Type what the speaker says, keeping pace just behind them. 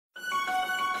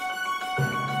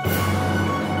And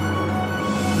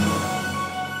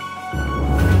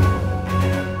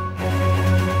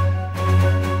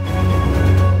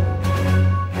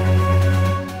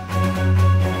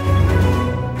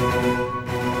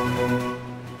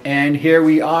here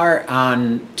we are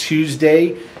on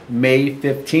Tuesday, May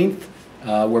 15th.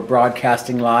 We're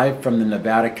broadcasting live from the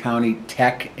Nevada County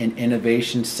Tech and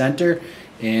Innovation Center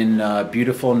in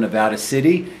beautiful Nevada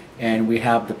City. And we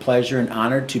have the pleasure and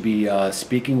honor to be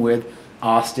speaking with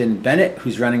Austin Bennett,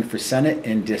 who's running for Senate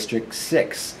in District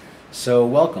 6. So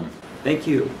welcome. Thank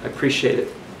you. I appreciate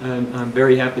it. I'm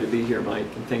very happy to be here, Mike,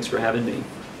 and thanks for having me.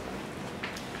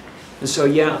 And so,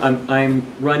 yeah, I'm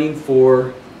running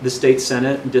for the State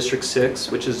Senate in District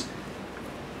 6, which is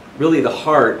really the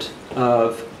heart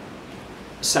of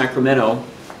Sacramento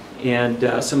and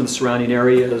some of the surrounding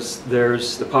areas.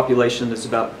 There's the population that's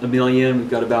about 1 million.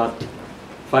 We've got about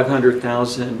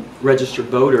 500,000 registered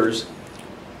voters.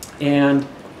 And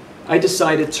I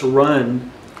decided to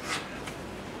run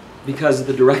because of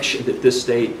the direction that this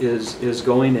state is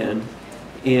going in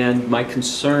and my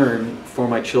concern for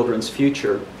my children's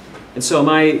future. And so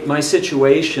my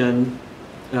situation,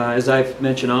 as I've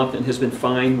mentioned often, has been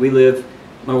fine.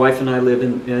 My wife and I live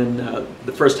in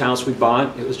the first house we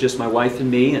bought. It was just my wife and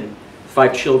me, and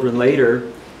 5 children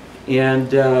later.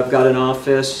 And I've got an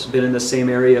office, been in the same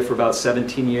area for about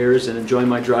 17 years, and enjoy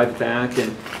my drive back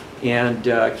and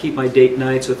keep my date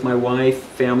nights with my wife,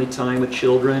 family time with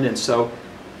children. And so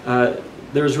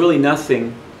there's really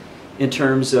nothing in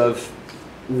terms of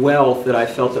wealth that I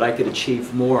felt that I could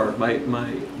achieve more.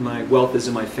 My wealth is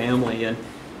in my family.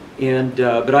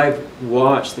 But I've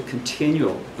watched the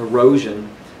continual erosion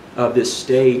of this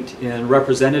state and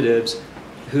representatives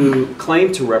who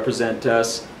claim to represent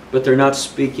us, but they're not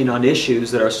speaking on issues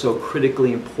that are so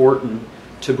critically important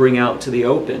to bring out to the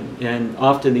open. And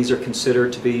often these are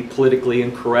considered to be politically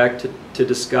incorrect to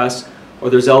discuss, or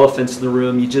there's elephants in the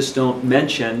room you just don't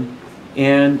mention.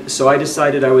 And so I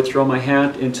decided I would throw my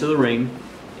hat into the ring,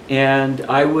 and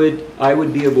I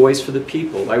would be a voice for the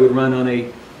people. I would run on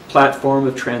a platform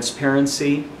of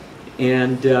transparency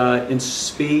and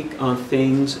speak on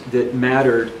things that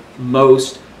mattered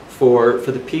most for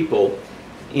the people.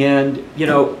 And you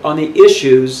know, on the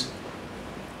issues,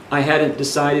 I hadn't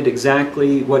decided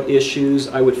exactly what issues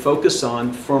I would focus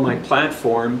on for my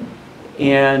platform,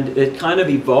 and it kind of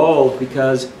evolved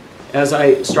because as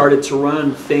I started to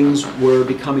run, things were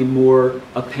becoming more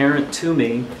apparent to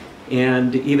me,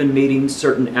 and even meeting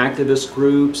certain activist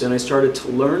groups, and I started to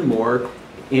learn more.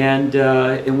 And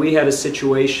we had a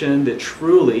situation that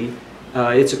truly,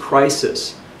 it's a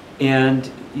crisis. And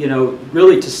you know,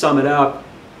 really to sum it up,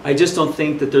 I just don't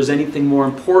think that there's anything more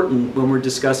important when we're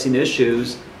discussing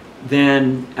issues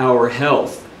than our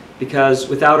health. Because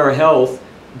without our health,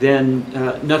 then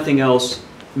nothing else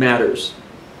matters.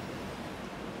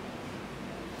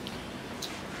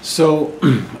 So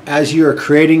as you're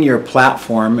creating your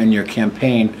platform and your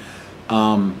campaign,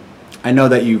 I know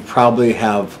that you probably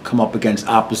have come up against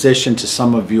opposition to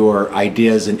some of your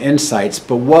ideas and insights,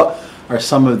 but what are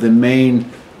some of the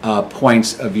main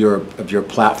points of your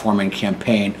platform and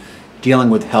campaign dealing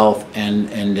with health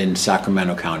and in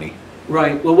Sacramento County?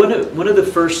 Right. Well, one of the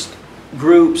first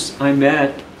groups I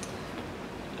met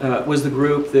was the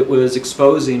group that was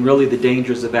exposing really the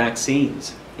dangers of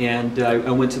vaccines. And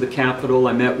I went to the Capitol.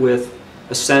 I met with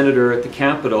a senator at the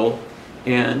Capitol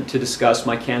and to discuss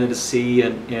my candidacy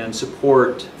and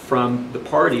support from the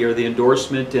party, or the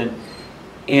endorsement,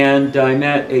 and I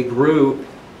met a group,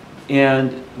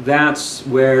 and that's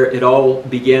where it all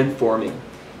began for me.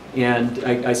 And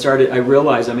I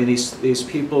realized, I mean, these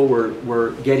people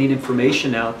were getting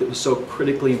information out that was so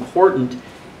critically important.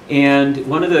 And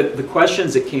one of the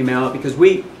questions that came out, because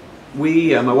my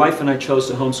wife and I chose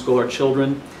to homeschool our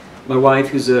children. My wife,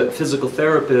 who's a physical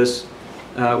therapist,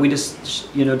 we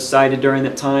just, you know, decided during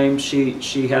that time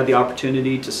she had the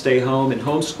opportunity to stay home and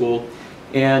homeschool,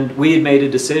 and we had made a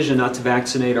decision not to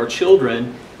vaccinate our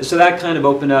children. And so that kind of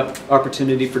opened up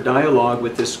opportunity for dialogue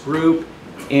with this group.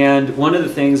 And one of the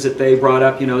things that they brought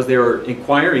up, you know, as they were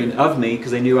inquiring of me,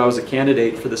 because they knew I was a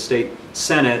candidate for the state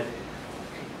senate,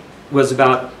 was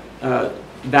about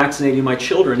vaccinating my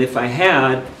children if I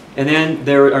had. And then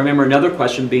I remember another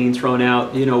question being thrown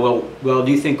out, you know, well,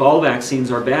 do you think all vaccines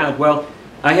are bad? Well,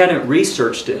 I hadn't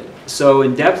researched it so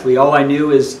in depthly. All I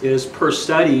knew is per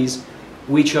studies,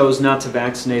 we chose not to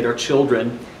vaccinate our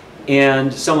children.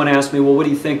 And someone asked me, well, what do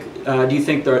you think? Do you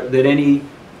think that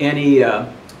any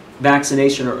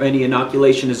vaccination or any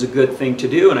inoculation is a good thing to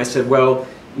do? And I said, well,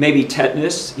 maybe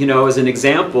tetanus, you know, as an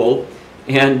example.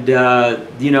 And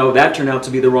you know, that turned out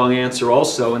to be the wrong answer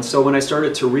also. And so when I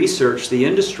started to research the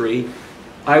industry,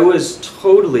 I was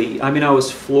totally, I mean, I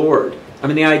was floored. I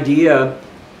mean, the idea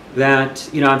that,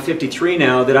 you know, I'm 53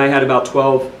 now, that I had about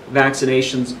 12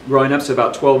 vaccinations growing up, so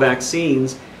about 12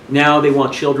 vaccines. Now they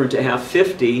want children to have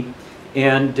 50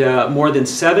 and more than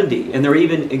 70, and they're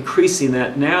even increasing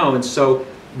that now. And so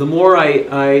the more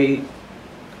I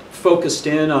focused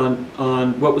in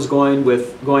on what was going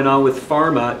on with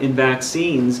pharma in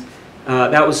vaccines,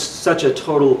 that was such a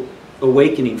total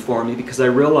awakening for me, because I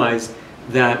realized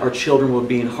that our children were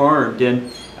being harmed.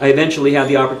 And I eventually had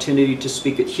the opportunity to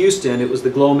speak at Houston. It was the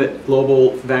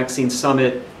Global Vaccine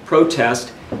Summit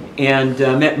protest, and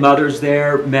met mothers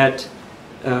there, met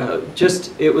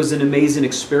it was an amazing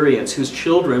experience, whose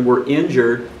children were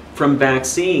injured from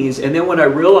vaccines. And then when I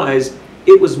realized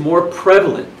it was more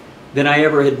prevalent than I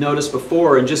ever had noticed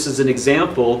before, and just as an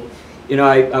example, you know,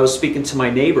 I was speaking to my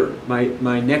neighbor,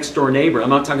 my next door neighbor. I'm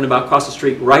not talking about across the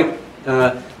street, right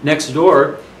next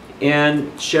door,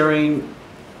 and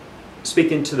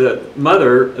speaking to the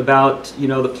mother about, you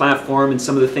know, the platform and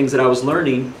some of the things that I was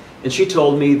learning. And she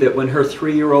told me that when her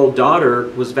 3-year-old daughter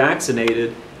was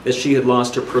vaccinated, that she had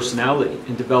lost her personality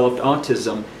and developed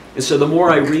autism. And so the more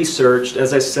I researched,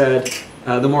 as I said,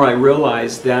 the more I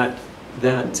realized that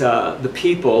the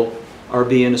people are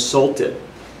being assaulted.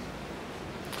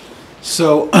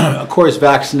 So, of course,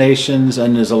 vaccinations,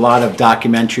 and there's a lot of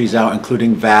documentaries out,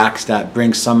 including Vax, that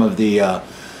bring some of the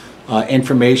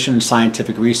information and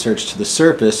scientific research to the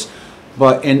surface.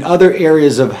 But in other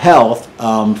areas of health,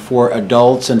 for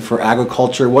adults and for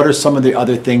agriculture, what are some of the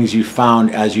other things you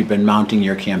found as you've been mounting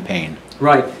your campaign?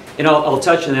 Right, and I'll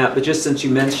touch on that, but just since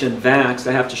you mentioned Vax,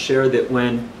 I have to share that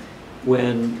when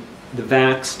the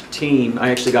Vax team,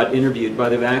 I actually got interviewed by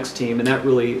the Vax team, and that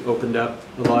really opened up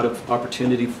a lot of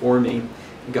opportunity for me.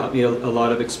 It got me a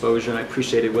lot of exposure, and I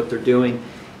appreciated what they're doing.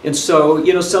 And so,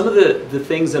 you know, some of the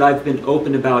things that I've been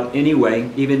open about anyway,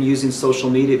 even using social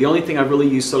media, the only thing I've really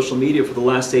used social media for the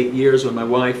last 8 years when my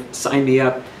wife signed me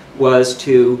up was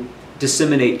to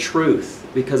disseminate truth,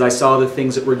 because I saw the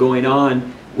things that were going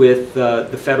on with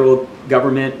the federal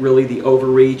government, really the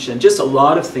overreach, and just a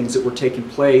lot of things that were taking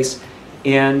place.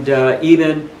 And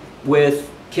even with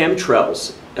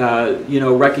chemtrails, you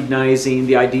know, recognizing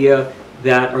the idea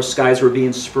that our skies were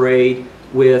being sprayed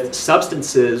with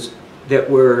substances that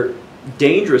were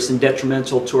dangerous and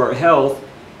detrimental to our health.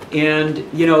 And,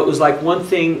 you know, it was like one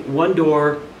thing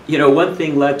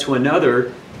led to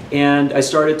another, and I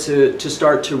started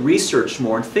to research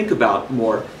more and think about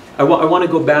more. I want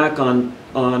to go back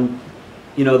on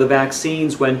you know, the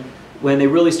vaccines when they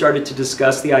really started to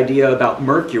discuss the idea about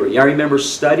mercury. I remember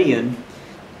studying,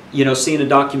 you know, seeing a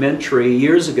documentary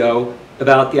years ago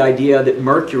about the idea that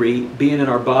mercury being in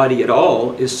our body at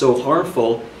all is so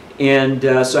harmful. And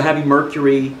so having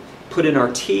mercury put in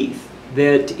our teeth,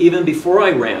 that even before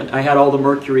I ran, I had all the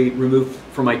mercury removed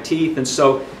from my teeth. And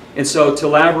so to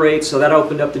elaborate, so that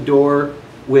opened up the door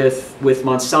with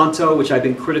Monsanto, which I've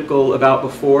been critical about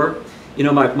before. You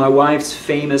know, my wife's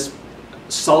famous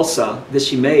salsa that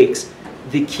she makes,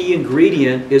 the key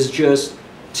ingredient is just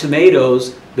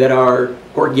tomatoes that are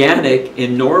organic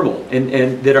and normal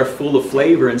and that are full of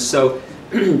flavor. And so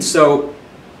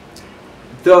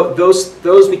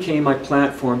those became my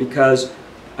platform, because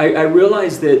I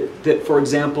realized that, for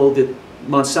example, that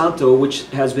Monsanto, which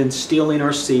has been stealing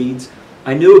our seeds,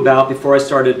 I knew about before I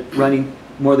started running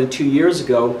more than 2 years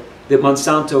ago, that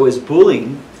Monsanto is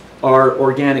bullying our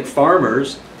organic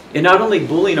farmers, and not only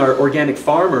bullying our organic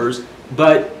farmers,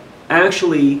 but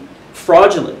actually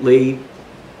fraudulently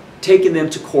taking them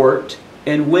to court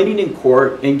and winning in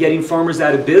court and getting farmers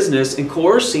out of business and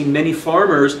coercing many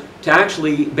farmers to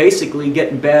actually basically get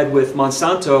in bed with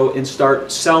Monsanto and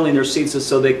start selling their seeds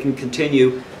so they can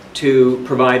continue to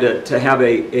provide to have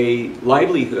a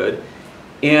livelihood.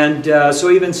 And so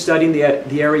even studying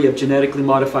the area of genetically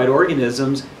modified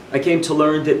organisms, I came to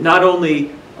learn that not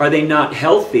only are they not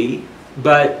healthy,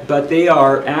 but they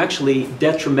are actually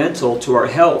detrimental to our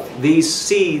health. These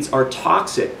seeds are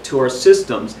toxic to our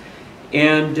systems.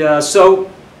 And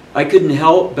so I couldn't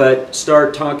help but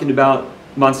start talking about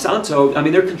Monsanto. I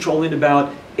mean, they're controlling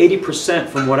about 80%,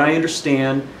 from what I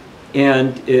understand,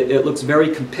 and it looks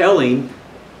very compelling,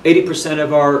 80%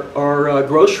 of our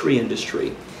grocery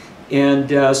industry. And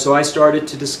so I started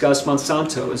to discuss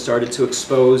Monsanto and started to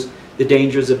expose the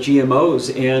dangers of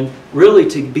GMOs, and really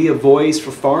to be a voice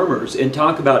for farmers and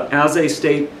talk about, as a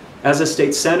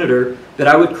state senator, that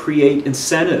I would create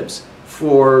incentives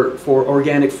for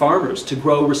organic farmers to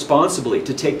grow responsibly,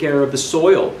 to take care of the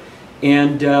soil,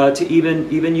 and to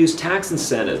even use tax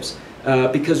incentives,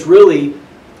 because really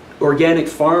organic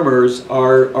farmers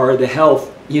are the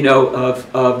health, you know,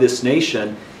 of this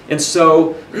nation. And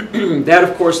so that,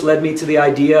 of course, led me to the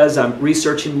idea as I'm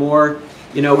researching more.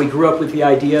 You know, we grew up with the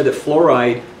idea that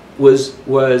fluoride was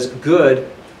good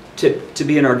to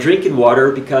be in our drinking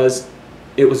water because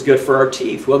it was good for our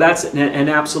teeth. Well, that's an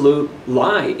absolute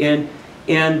lie.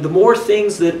 And the more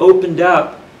things that opened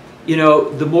up, you know,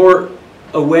 the more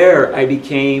aware I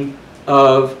became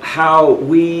of how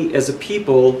we as a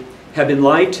people have been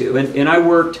lied to. And I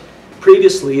worked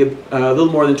previously, a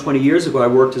little more than 20 years ago, I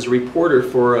worked as a reporter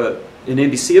for an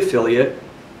NBC affiliate.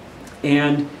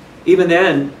 And even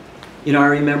then, you know, I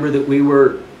remember that we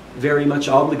were very much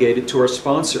obligated to our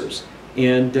sponsors.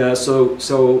 And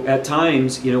so at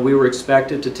times, you know, we were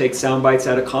expected to take sound bites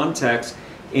out of context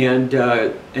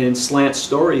and slant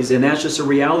stories, and that's just a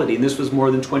reality. And this was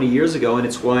more than 20 years ago, and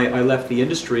it's why I left the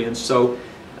industry. And so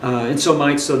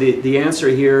Mike, so the answer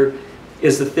here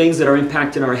is the things that are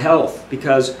impacting our health,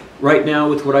 because right now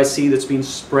with what I see that's being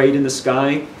sprayed in the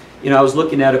sky, you know, I was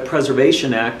looking at a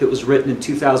Preservation Act that was written in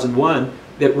 2001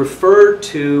 that referred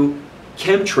to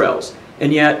chemtrails,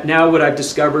 and yet now what I've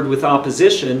discovered with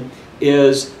opposition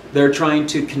is they're trying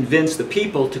to convince the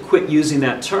people to quit using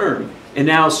that term, and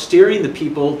now steering the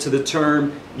people to the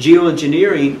term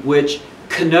geoengineering, which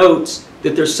connotes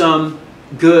that there's some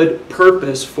good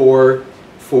purpose for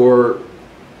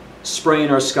spraying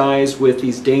our skies with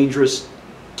these dangerous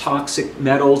toxic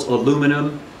metals,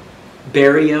 aluminum,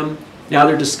 barium. Now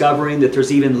they're discovering that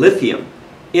there's even lithium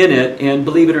in it, and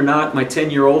believe it or not, my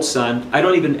 10-year-old son, I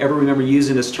don't even ever remember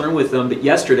using this term with him, but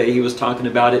yesterday he was talking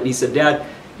about it, and he said, "Dad,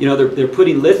 you know, they're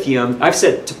putting lithium," I've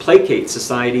said to placate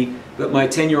society, but my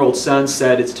 10-year-old son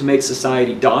said it's to make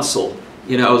society docile.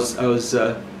 You know, I was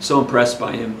so impressed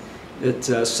by him.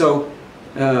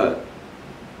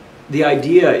 The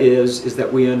idea is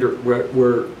that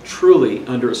we're truly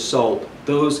under assault.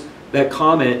 That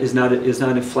comment is not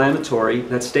inflammatory.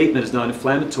 That statement is not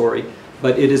inflammatory,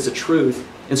 but it is the truth.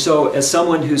 And so, as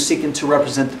someone who's seeking to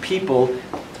represent the people,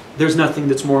 there's nothing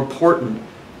that's more important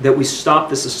that we stop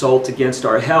this assault against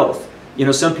our health. You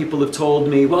know, some people have told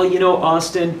me, "Well, you know,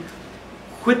 Austin,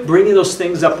 quit bringing those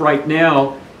things up right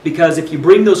now, because if you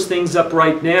bring those things up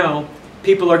right now,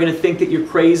 people are going to think that you're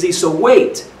crazy, so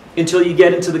wait until you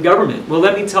get into the government." Well,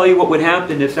 let me tell you what would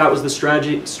happen if that was the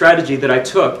strategy that I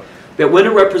took. That when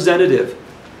a representative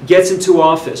gets into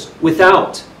office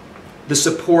without the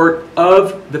support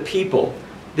of the people,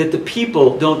 that the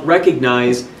people don't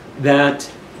recognize that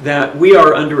we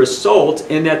are under assault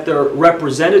and that their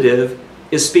representative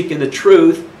is speaking the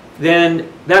truth, then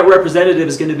that representative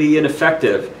is going to be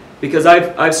ineffective. Because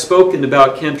I've spoken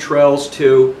about chemtrails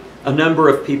to a number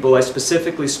of people. I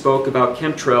specifically spoke about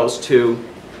chemtrails to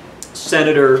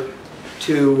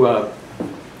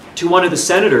one of the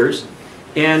senators,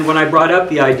 and when I brought up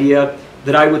the idea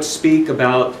that I would speak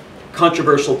about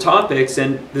controversial topics,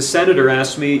 and the senator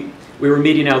asked me, we were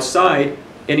meeting outside,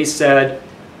 and he said,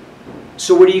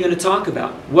 "So what are you going to talk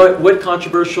about? What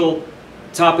controversial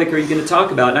topic are you going to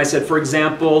talk about?" And I said, "For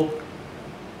example,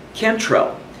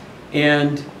 chemtrail."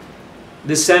 And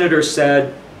the senator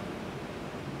said,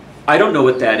 "I don't know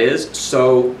what that is,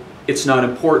 so it's not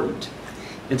important."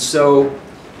 And so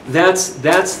that's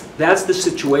the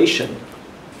situation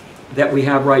that we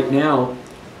have right now,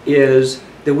 is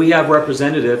that we have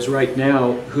representatives right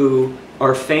now who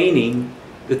are feigning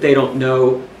that they don't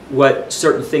know what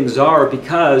certain things are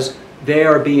because they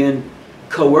are being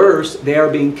coerced, they are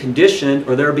being conditioned,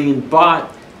 or they're being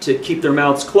bought to keep their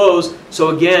mouths closed. So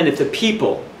again, if the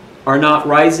people are not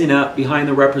rising up behind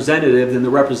the representative, then the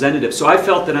representative. So I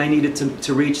felt that I needed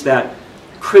to reach that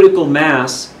critical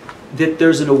mass, that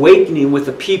there's an awakening with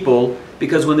the people,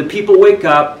 because when the people wake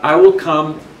up, I will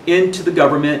come into the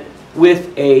government with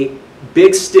a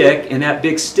big stick, and that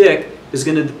big stick is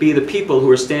going to be the people who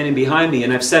are standing behind me.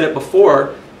 And I've said it before,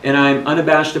 and I'm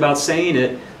unabashed about saying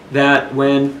it, that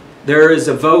when there is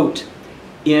a vote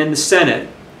in the Senate,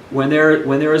 when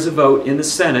there is a vote in the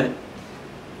Senate,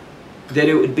 that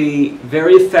it would be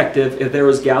very effective if there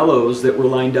was gallows that were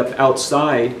lined up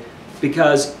outside,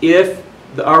 because if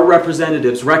our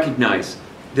representatives recognize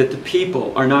that the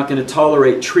people are not going to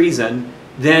tolerate treason,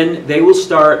 then they will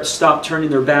stop turning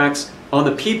their backs on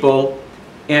the people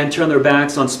and turn their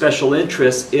backs on special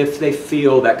interests if they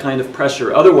feel that kind of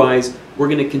pressure. Otherwise, we're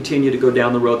going to continue to go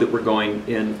down the road that we're going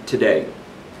in today.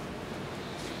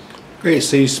 Great.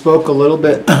 So you spoke a little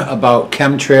bit about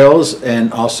chemtrails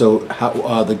and also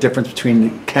how the difference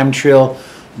between chemtrail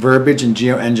verbiage and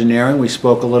geoengineering. We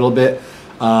spoke a little bit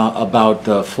about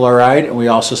the fluoride, and we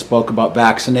also spoke about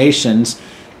vaccinations.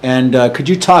 And could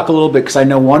you talk a little bit, because I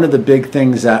know one of the big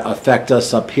things that affect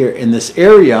us up here in this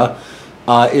area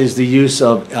is the use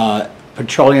of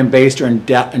petroleum-based or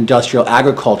industrial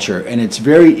agriculture. And it's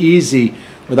very easy,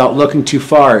 without looking too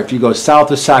far, if you go south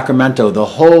of Sacramento, the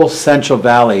whole Central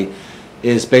Valley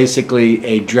is basically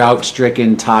a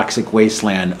drought-stricken, toxic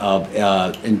wasteland of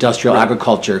industrial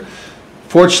agriculture.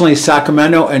 Fortunately,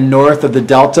 Sacramento and north of the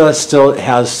Delta still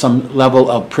has some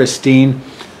level of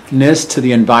pristineness to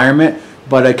the environment.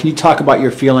 But can you talk about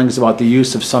your feelings about the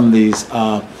use of some of these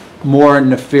more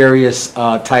nefarious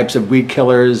types of weed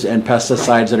killers and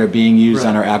pesticides that are being used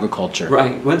on our agriculture?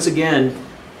 Right. Once again,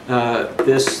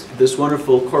 this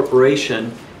wonderful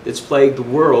corporation that's plagued the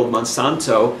world,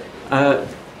 Monsanto,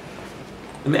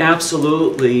 I'm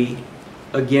absolutely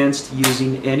against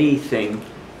using anything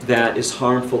that is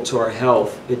harmful to our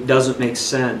health. It doesn't make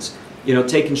sense. You know,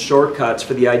 taking shortcuts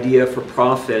for the idea for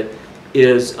profit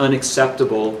is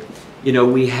unacceptable. You know,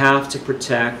 we have to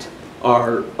protect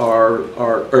our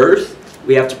earth,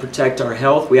 we have to protect our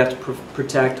health, we have to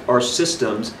protect our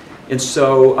systems. And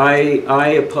so I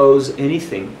oppose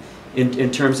anything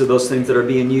in terms of those things that are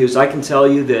being used. I can tell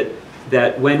you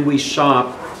that when we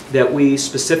shop, that we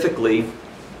specifically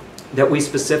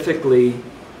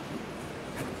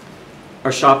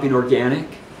are shopping organic,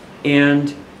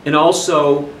 and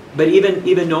also, but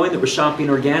even knowing that we're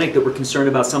shopping organic, that we're concerned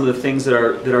about some of the things that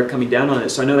are coming down on it.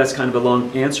 So I know that's kind of a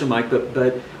long answer, Mike,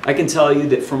 but I can tell you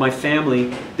that for my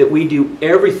family, that we do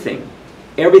everything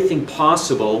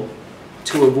possible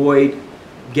to avoid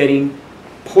getting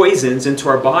poisons into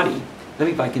our body. Let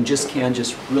me, if I can just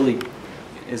really,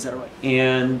 is that right?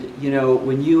 And you know,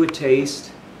 when you would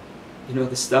taste, you know,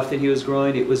 the stuff that he was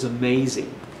growing, it was amazing.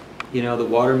 You know, the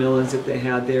watermelons that they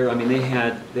had there, I mean, they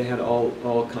had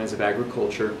all kinds of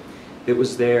agriculture that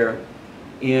was there.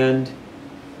 And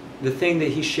the thing that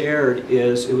he shared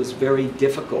is it was very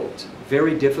difficult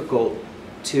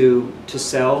to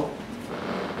sell,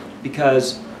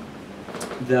 because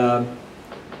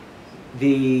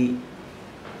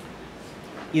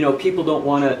you know, people don't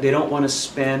want to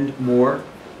spend more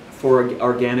for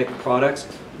organic products.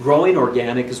 Growing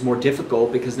organic is more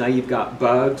difficult because now you've got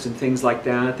bugs and things like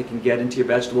that that can get into your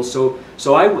vegetables.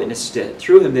 So I witnessed it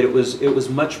through him that it was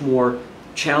much more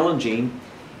challenging,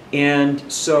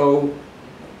 and so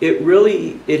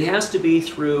it has to be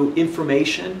through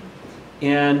information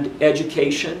and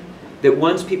education, that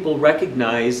once people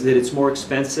recognize that it's more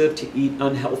expensive to eat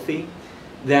unhealthy,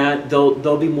 that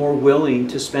they'll be more willing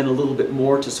to spend a little bit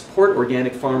more to support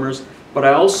organic farmers. But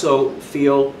I also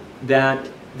feel that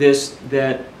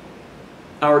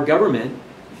our government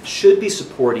should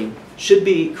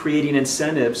be creating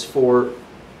incentives for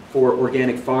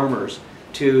organic farmers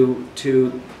to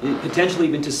potentially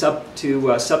even to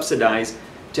subsidize,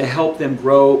 to help them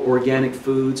grow organic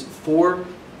foods for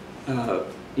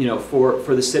you know,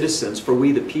 for the citizens, for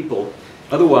we the people.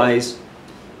 Otherwise,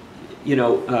 you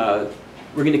know,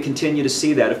 we're going to continue to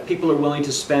see that. If people are willing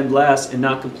to spend less and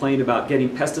not complain about getting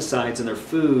pesticides in their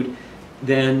food,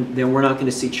 then we're not going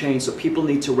to see change. So people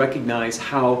need to recognize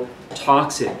how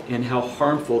toxic and how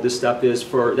harmful this stuff is.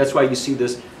 That's why you see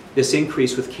this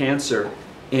increase with cancer,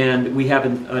 and we have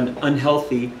an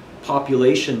unhealthy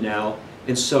population now.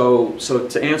 And so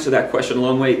to answer that question a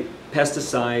long way,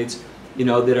 pesticides, you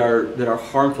know, that are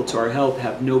harmful to our health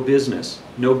have no business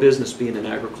being in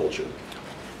agriculture.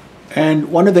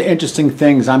 And one of the interesting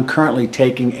things, I'm currently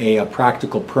taking a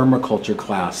practical permaculture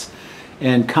class.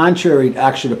 And contrary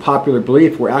actually to popular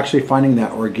belief, we're actually finding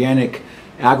that organic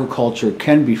agriculture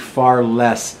can be far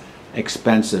less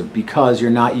expensive because you're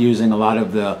not using a lot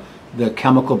of the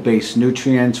chemical-based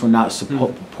nutrients. We're not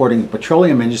supporting the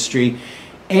petroleum industry,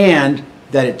 and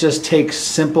that it just takes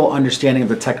simple understanding of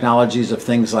the technologies of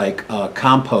things like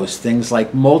compost, things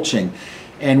like mulching.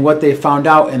 And what they found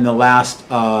out in the last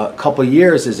couple of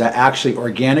years is that actually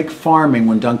organic farming,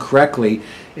 when done correctly,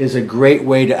 is a great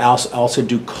way to also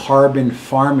do carbon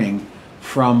farming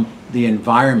from the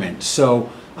environment. So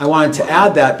I wanted to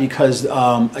add that because,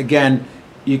 again,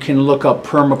 you can look up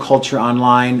permaculture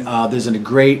online. There's a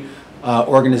great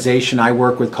organization I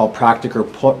work with called Practical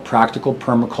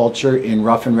Permaculture in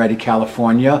Rough and Ready,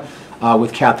 California,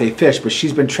 with Cathay Fish. But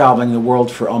she's been traveling the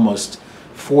world for almost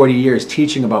 40 years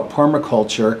teaching about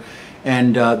permaculture.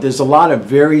 And there's a lot of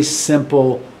very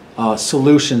simple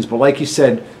solutions. But like you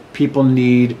said, people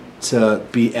need to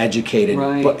be educated.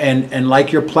 Right. And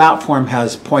like your platform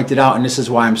has pointed out, and this is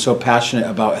why I'm so passionate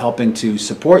about helping to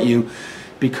support you,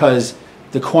 because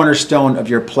the cornerstone of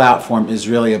your platform is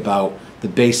really about the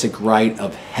basic right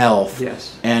of health.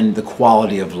 Yes. And the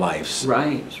quality of life.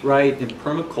 Right. And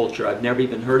permaculture, I've never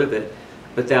even heard of it,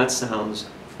 but that sounds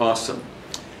awesome.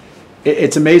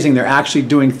 It's amazing. They're actually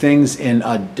doing things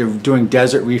they're doing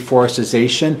desert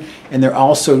reforestation, and they're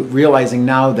also realizing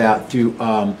now that through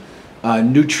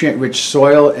nutrient-rich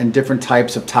soil and different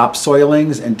types of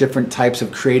topsoilings and different types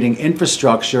of creating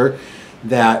infrastructure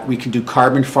that we can do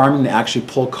carbon farming to actually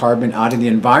pull carbon out of the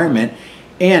environment.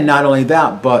 And not only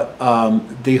that, but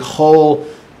the whole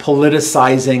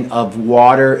politicizing of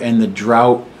water and the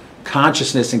drought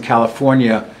consciousness in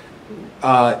California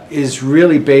is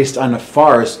really based on a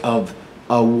farce of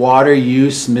water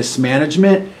use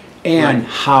mismanagement and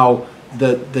how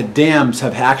the dams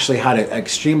have actually had an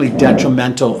extremely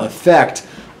detrimental effect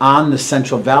on the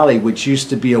Central Valley, which used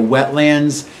to be a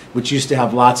wetlands, which used to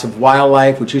have lots of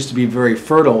wildlife, which used to be very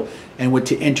fertile, and with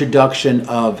the introduction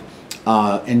of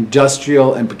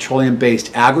industrial and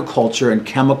petroleum-based agriculture and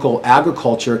chemical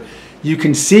agriculture, you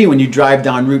can see when you drive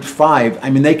down Route 5, I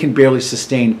mean, they can barely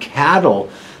sustain cattle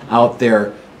out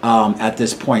there at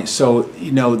this point. So,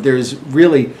 you know, there's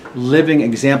really living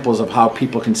examples of how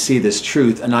people can see this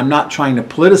truth. And I'm not trying to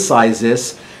politicize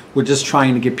this. We're just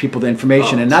trying to give people the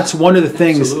information. And that's one of the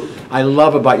things I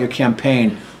love about your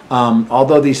campaign.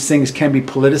 Although these things can be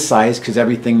politicized, because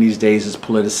everything these days is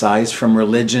politicized, from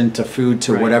religion to food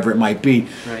to whatever it might be.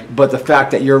 But the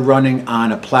fact that you're running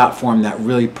on a platform that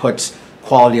really puts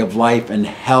quality of life and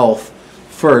health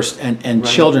first and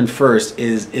children first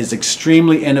is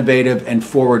extremely innovative and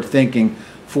forward thinking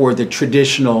for the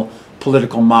traditional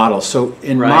political model. So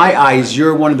in my eyes,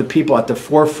 you're one of the people at the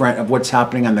forefront of what's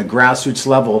happening on the grassroots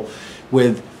level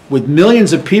with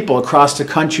millions of people across the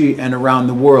country and around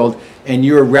the world, and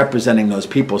you're representing those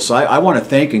people. So I want to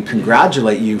thank and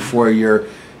congratulate you for your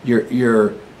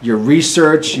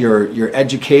research, your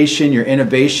education, your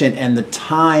innovation, and the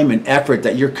time and effort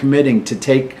that you're committing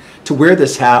to wear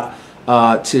this hat,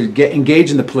 to get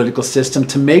engaged in the political system,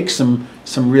 to make some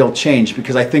real change.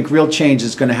 Because I think real change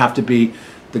is going to have to be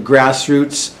the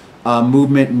grassroots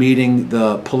movement meeting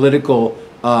the political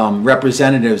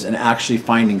representatives and actually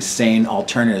finding sane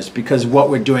alternatives, because what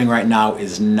we're doing right now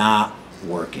is not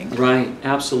working. Right,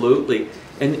 absolutely.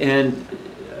 And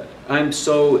I'm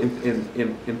so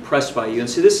impressed by you. And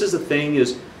see, this is the thing,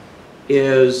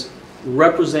 is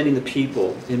representing the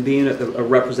people and being a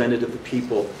representative of the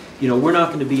people. You know, we're not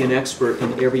going to be an expert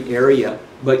in every area,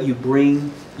 but you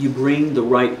bring the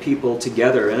right people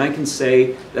together. And I can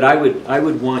say that I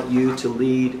would want you to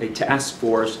lead a task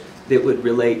force that would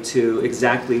relate to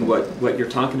exactly what you're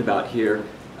talking about here,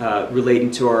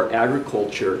 relating to our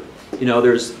agriculture. You know,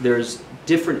 there's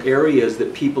different areas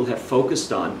that people have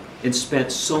focused on and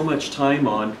spent so much time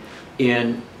on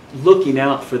in looking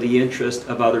out for the interest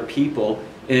of other people.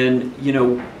 And, you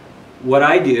know, what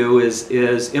I do is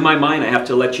in my mind, I have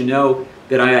to let you know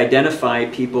that I identify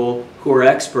people who are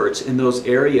experts in those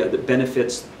areas that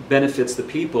benefits the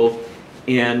people,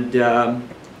 and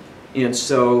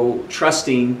so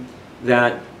trusting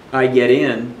that I get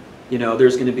in, you know,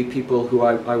 there's going to be people who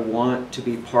I want to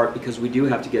be part, because we do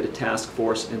have to get a task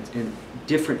force in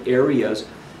different areas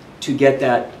to get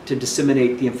that, to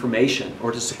disseminate the information,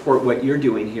 or to support what you're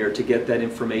doing here to get that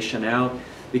information out.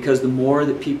 Because the more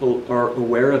that people are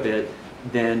aware of it,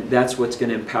 then that's what's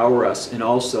going to empower us, and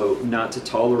also not to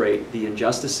tolerate the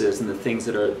injustices and the things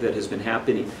that has been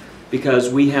happening. Because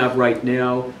we have right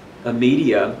now a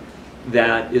media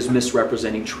that is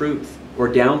misrepresenting truth or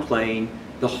downplaying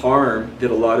the harm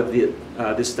that a lot of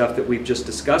this stuff that we've just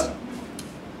discussed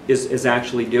is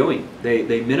actually doing.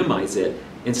 They minimize it,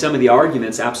 and some of the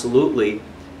arguments absolutely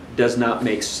does not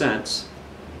make sense.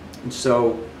 And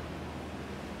so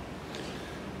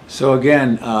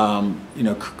again, you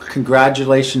know,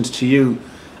 congratulations to you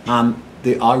on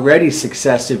the already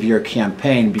success of your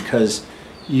campaign, because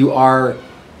you are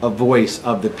a voice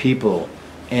of the people.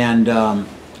 And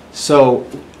so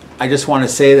I just want to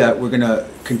say that we're going to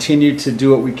continue to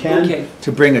do what we can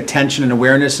to bring attention and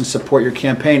awareness and support your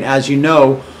campaign. As you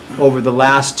know, over the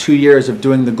last 2 years of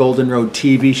doing the Golden Road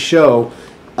TV show,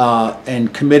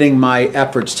 and committing my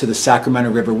efforts to the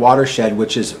Sacramento River watershed,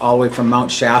 which is all the way from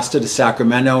Mount Shasta to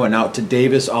Sacramento and out to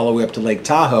Davis, all the way up to Lake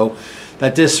Tahoe,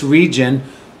 that this region,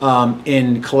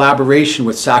 in collaboration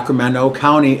with Sacramento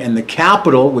County and the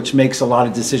capital, which makes a lot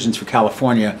of decisions for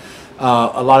California,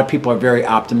 a lot of people are very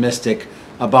optimistic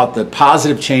about the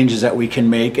positive changes that we can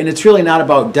make. And it's really not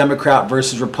about Democrat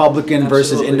versus Republican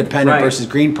versus Independent versus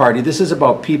Green Party. This is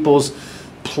about people's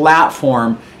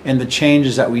platform and the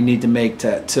changes that we need to make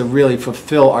to really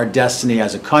fulfill our destiny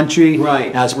as a country,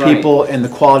 as people, and the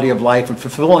quality of life, and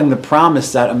fulfilling the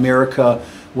promise that America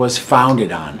was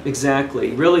founded on.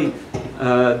 Exactly. Really,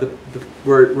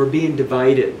 we're being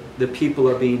divided. The people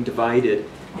are being divided.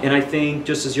 And I think,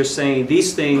 just as you're saying,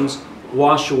 these things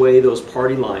wash away those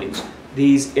party lines.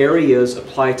 These areas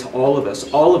apply to all of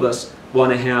us. All of us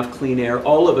want to have clean air.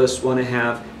 All of us want to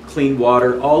have clean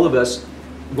water. All of us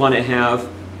want to have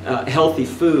healthy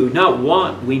food, not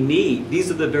want, we need.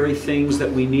 These are the very things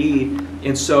that we need.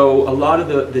 And so a lot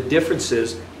of the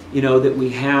differences, you know, that we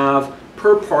have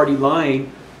per party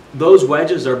line, those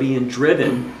wedges are being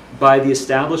driven by the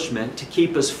establishment to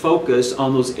keep us focused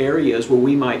on those areas where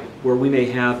we may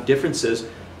have differences,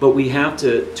 but we have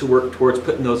to work towards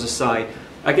putting those aside.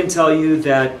 I can tell you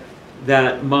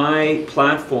that my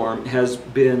platform has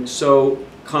been so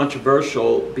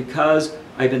controversial because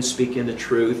I've been speaking the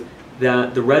truth,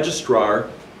 that the registrar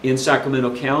in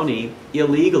Sacramento County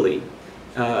illegally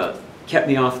kept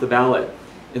me off the ballot.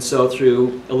 And so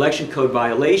through election code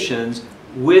violations,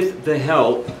 with the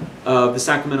help of the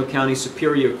Sacramento County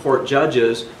Superior Court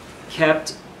judges,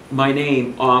 kept my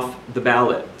name off the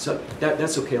ballot. So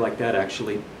that's okay like that,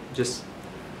 actually. Just,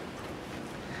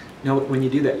 no, when you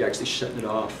do that, you're actually shutting it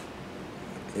off.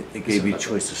 It gave you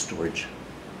choice of storage.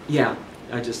 Yeah,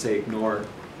 I just say ignore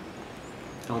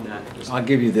on that. I'll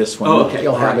give you this one. Oh, okay.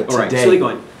 You'll have it all right. today. Still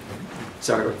going.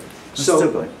 Sorry.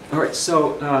 Still going. All right.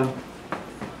 So,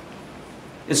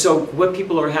 and so what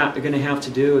people are going to have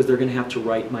to do is they're going to have to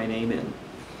write my name in.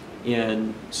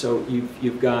 And so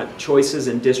you've got choices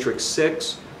in District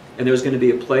 6, and there's going to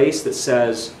be a place that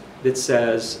says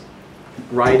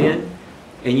write in,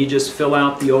 and you just fill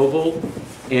out the oval,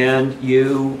 and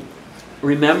you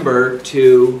remember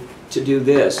to do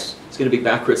this. It's going to be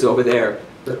backwards over there,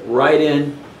 but write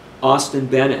in Austin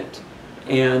Bennett.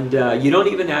 And you don't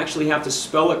even actually have to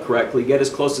spell it correctly. Get as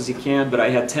close as you can, but I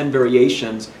had 10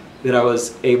 variations that I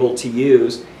was able to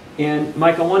use. And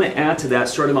Mike, I want to add to that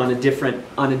sort of on a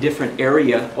different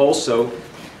area also.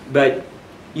 But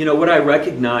you know what I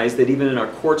recognize, that even in our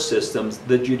court systems,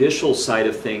 the judicial side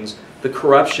of things, the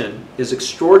corruption is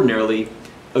extraordinarily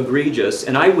egregious,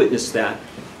 and I witnessed that.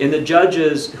 And the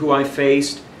judges who I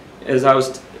faced as I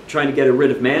was trying to get a writ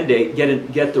of mandate,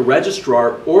 get the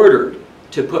registrar ordered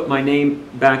to put my name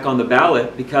back on the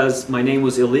ballot because my name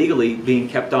was illegally being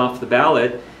kept off the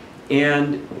ballot.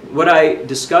 And what I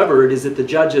discovered is that the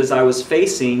judges I was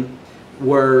facing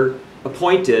were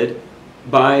appointed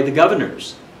by the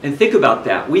governors. And think about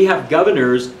that. We have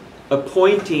governors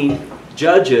appointing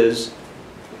judges,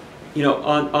 you know,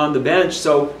 on the bench.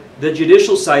 So the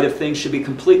judicial side of things should be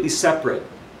completely separate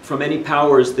from any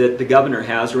powers that the governor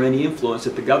has or any influence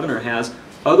that the governor has.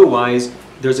 Otherwise,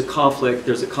 there's a conflict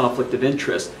of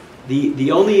interest.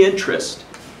 The only interest,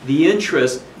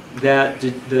 that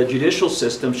the judicial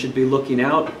system should be looking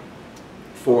out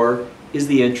for is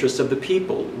the interest of the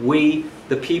people. We,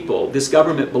 the people. This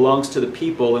government belongs to the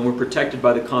people, and we're protected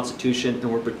by the Constitution, and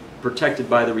we're protected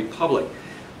by the Republic.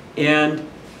 And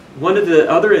one of the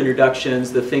other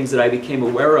introductions, the things that I became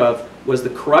aware of, was the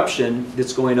corruption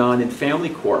that's going on in family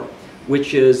court,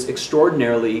 which is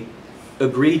extraordinarily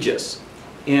egregious.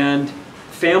 And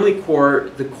family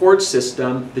court, the court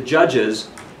system, the judges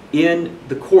in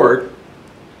the court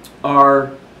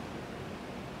are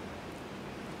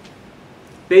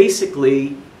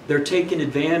basically, they're taking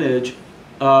advantage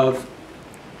of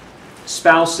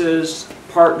spouses,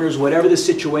 partners, whatever the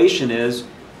situation is,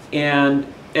 and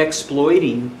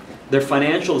exploiting their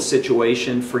financial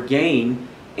situation for gain.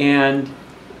 And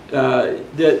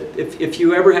if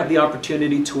you ever have the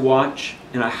opportunity to watch,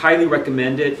 and I highly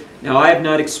recommend it. Now, I have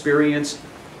not experienced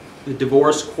the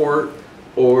divorce court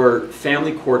or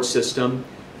family court system,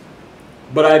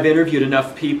 but I've interviewed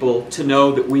enough people to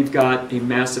know that we've got a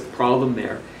massive problem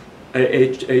there,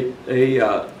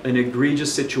 an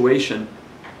egregious situation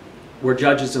where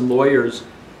judges and lawyers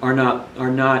are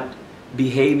not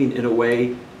behaving in a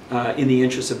way in the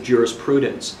interest of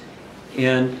jurisprudence.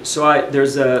 And so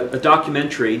there's a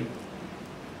documentary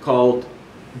called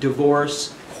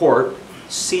Divorce Court,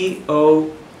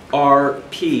 C-O-R-P.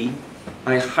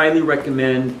 I highly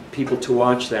recommend people to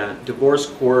watch that. Divorce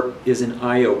Court is an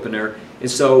eye-opener. And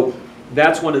so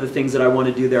that's one of the things that I want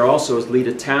to do there also, is lead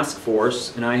a task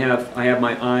force. And I have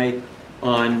my eye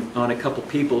on a couple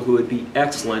people who would be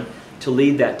excellent to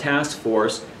lead that task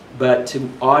force, but to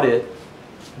audit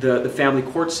the family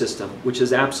court system, which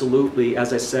is absolutely,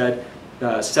 as I said,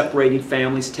 separating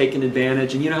families, taking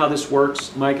advantage. And you know how this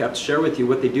works, Mike? I have to share with you.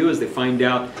 What they do is they find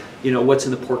out, you know, what's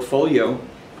in the portfolio,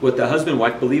 what the husband,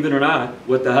 wife, believe it or not,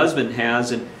 what the husband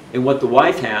has and what the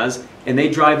wife has, and they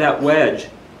drive that wedge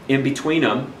in between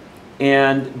them.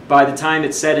 And by the time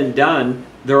it's said and done,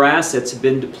 their assets have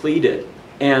been depleted,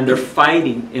 and they're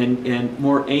fighting and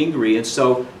more angry. And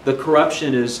so the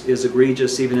corruption is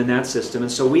egregious even in that system.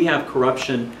 And so we have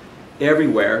corruption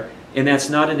everywhere. And that's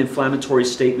not an inflammatory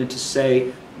statement to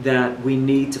say that we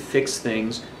need to fix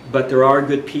things, but there are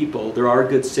good people, there are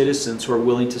good citizens who are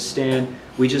willing to stand.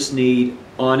 We just need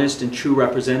honest and true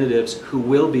representatives who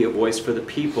will be a voice for the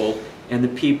people And the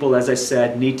people, as I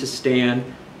said, need to stand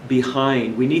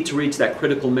behind. We need to reach that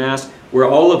critical mass where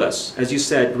all of us, as you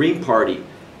said, Green Party,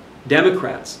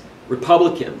 Democrats,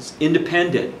 Republicans,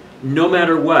 Independent, no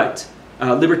matter what,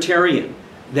 Libertarian,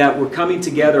 that we're coming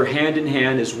together hand in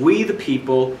hand as we the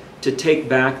people to take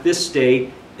back this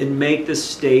state and make this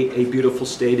state a beautiful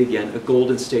state again, a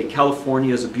golden state.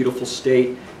 California is a beautiful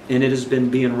state, and it has been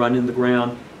being run in the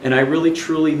ground. And I really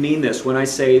truly mean this when I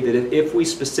say that if we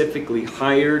specifically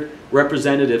hired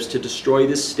representatives to destroy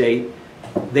this state,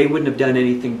 they wouldn't have done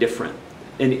anything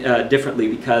differently,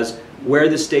 because where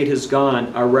the state has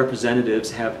gone, our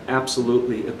representatives have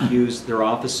absolutely abused their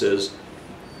offices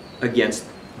against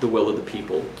the will of the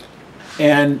people.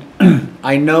 And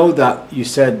I know that you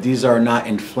said these are not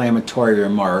inflammatory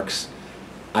remarks.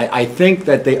 I think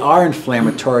that they are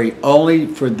inflammatory only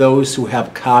for those who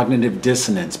have cognitive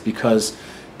dissonance, because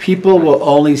people will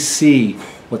only see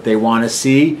what they want to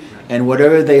see, and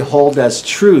whatever they hold as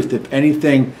truth, if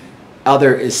anything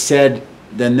other is said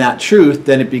than that truth,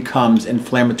 then it becomes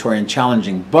inflammatory and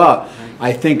challenging. But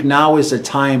I think now is the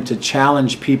time to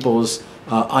challenge people's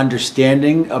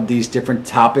understanding of these different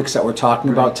topics that we're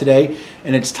talking about today,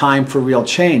 and it's time for real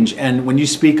change. And when you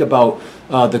speak about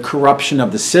the corruption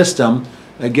of the system,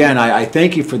 again, I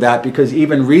thank you for that, because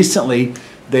even recently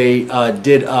they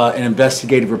did an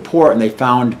investigative report, and they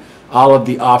found all of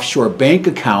the offshore bank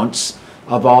accounts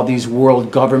of all these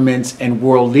world governments and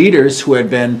world leaders who had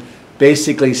been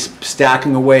basically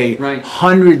stacking away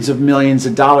hundreds of millions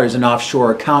of dollars in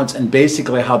offshore accounts, and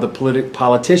basically how the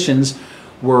politicians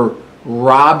were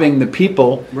robbing the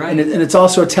people. And it's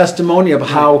also a testimony of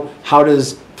how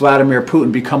does Vladimir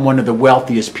Putin become one of the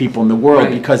wealthiest people in the world,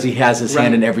 because he has his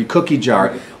hand in every cookie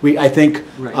jar. I think,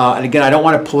 and again, I don't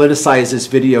want to politicize this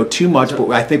video too much, but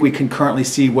I think we can currently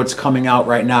see what's coming out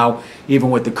right now,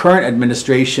 even with the current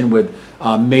administration, with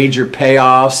major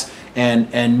payoffs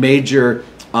and major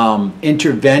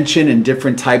intervention in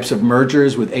different types of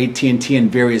mergers with AT&T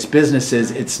and various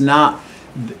businesses. It's not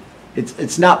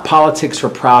politics for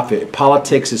profit.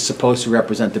 Politics is supposed to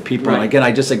represent the people. And again,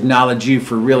 I just acknowledge you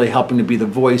for really helping to be the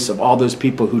voice of all those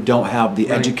people who don't have the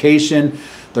education,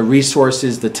 the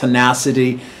resources, the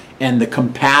tenacity, and the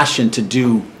compassion to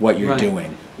do what you're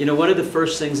doing. You know, one of the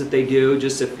first things that they do,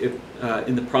 just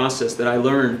in the process that I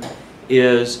learned,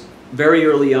 is very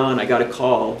early on I got a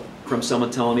call from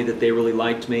someone telling me that they really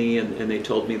liked me, and they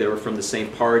told me they were from the same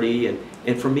party.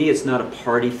 And for me, it's not a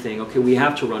party thing. Okay, we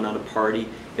have to run on a party.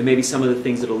 And maybe some of the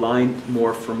things that aligned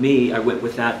more for me, I went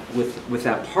with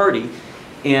that party.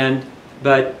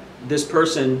 But this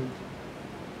person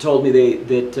told me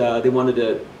they wanted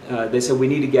to. They said, we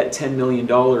need to get $10 million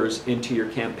into your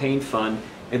campaign fund,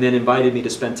 and then invited me to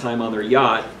spend time on their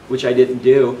yacht, which I didn't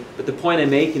do. But the point I'm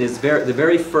making is the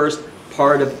very first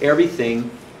part of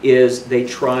everything is they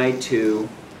try to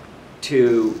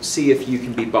see if you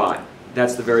can be bought.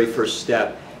 That's the very first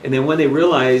step. And then when they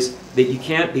realize that you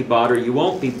can't be bought or you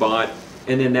won't be bought,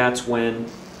 and then that's when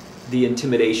the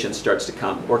intimidation starts to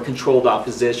come, or controlled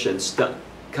opposition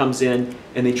comes in,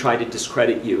 and they try to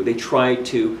discredit you. They try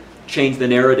to change the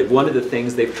narrative. One of the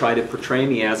things they've tried to portray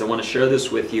me as, I want to share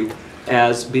this with you,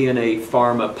 as being a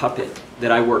pharma puppet,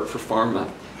 that I work for pharma,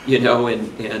 you know,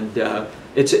 and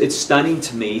it's stunning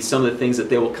to me, some of the things that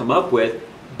they will come up with.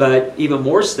 But even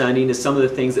more stunning is some of the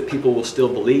things that people will still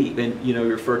believe, and you know,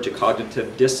 you refer to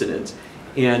cognitive dissonance.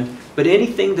 But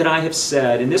anything that I have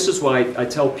said, and this is why I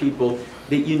tell people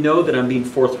that you know that I'm being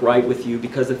forthright with you,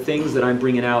 because the things that I'm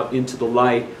bringing out into the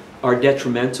light are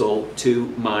detrimental to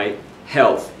my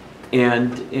health,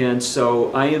 and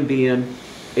so I am being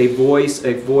a voice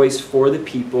for the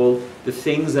people. The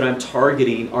things that I'm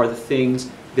targeting are the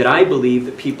things that I believe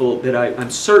that people, that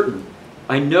I'm certain,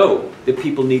 I know that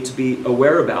people need to be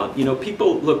aware about. You know,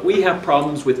 people, look, we have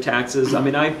problems with taxes. I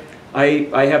mean, I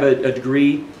have a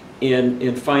degree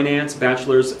in finance,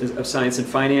 bachelor's of science in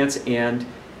finance, and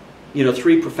you know,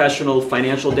 3 professional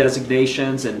financial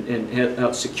designations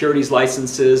and securities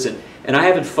licenses, and I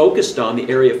haven't focused on the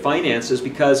area of finances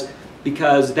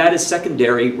because that is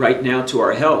secondary right now to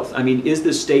our health. I mean, is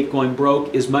this state going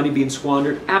broke? Is money being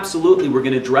squandered? Absolutely, we're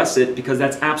going to address it, because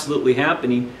that's absolutely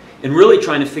happening. And really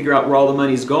trying to figure out where all the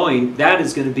money is going, that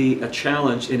is going to be a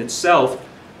challenge in itself.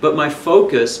 But my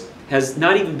focus has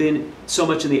not even been so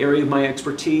much in the area of my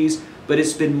expertise, but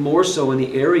it's been more so in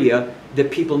the area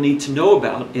that people need to know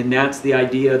about, and that's the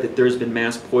idea that there's been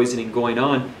mass poisoning going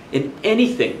on. And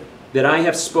anything that I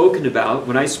have spoken about,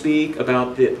 when I speak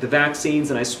about the vaccines,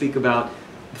 and I speak about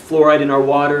the fluoride in our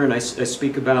water, and I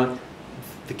speak about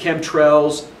the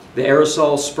chemtrails, the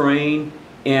aerosol spraying,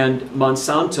 and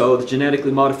Monsanto, the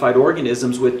genetically modified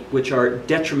organisms which are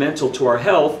detrimental to our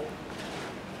health,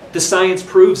 the science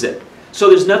proves it. So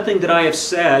there's nothing that I have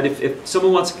said, if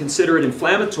someone wants to consider it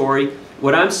inflammatory,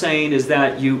 what I'm saying is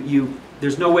that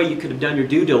there's no way you could have done your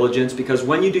due diligence, because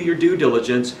when you do your due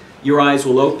diligence, your eyes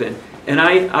will open. And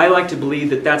I like to believe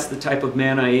that that's the type of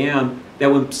man I am, that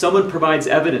when someone provides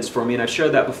evidence for me, and I've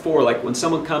shared that before, like when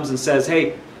someone comes and says,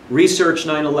 hey, research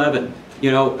 9/11,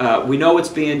 we know it's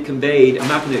being conveyed. I'm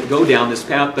not going to go down this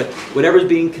path, but whatever's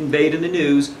being conveyed in the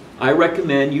news, I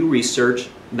recommend you research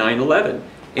 9/11.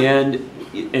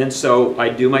 And so I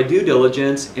do my due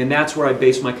diligence, and that's where I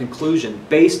base my conclusion,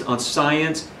 based on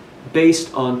science,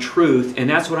 based on truth, and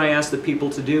that's what I ask the people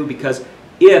to do, because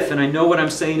if, and I know what I'm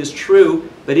saying is true,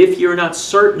 but if you're not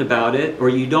certain about it, or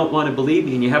you don't want to believe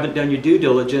me and you haven't done your due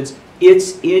diligence,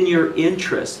 it's in your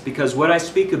interest, because what I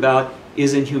speak about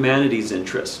is in humanity's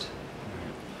interest.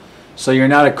 So you're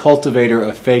not a cultivator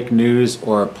of fake news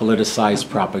or politicized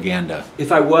propaganda.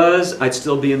 If I was, I'd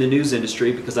still be in the news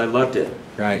industry because I loved it.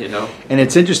 Right. And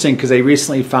it's interesting because they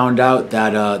recently found out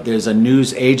that there's a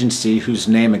news agency whose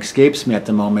name escapes me at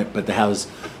the moment, but that has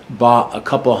bought a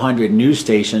couple hundred news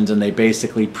stations, and they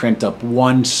basically print up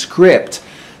one script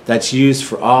that's used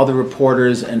for all the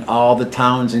reporters in all the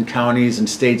towns and counties and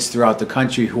states throughout the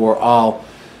country who are all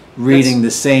reading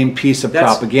the same piece of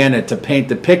propaganda to paint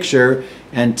the picture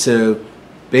and to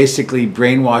basically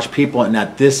brainwash people, and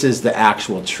that this is the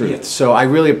actual truth. Yeah. So I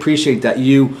really appreciate that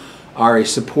you are a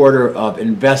supporter of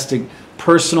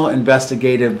personal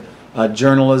investigative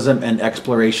journalism and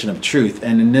exploration of truth.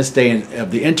 And in this day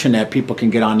of the internet, people can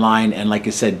get online and, like I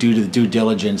said, do the due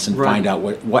diligence and find out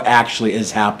what actually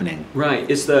is happening. Right.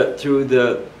 It's through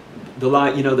the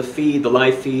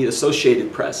live feed,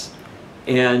 Associated Press,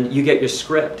 and you get your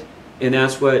script. And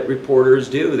that's what reporters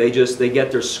do. They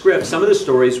get their script. Some of the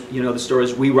stories, the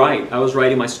stories we write. I was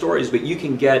writing my stories, but you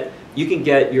can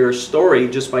get your story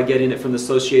just by getting it from the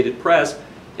Associated Press.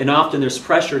 And often there's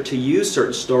pressure to use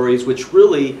certain stories, which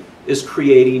really is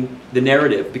creating the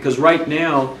narrative. Because right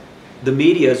now, the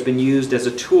media has been used as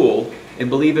a tool, and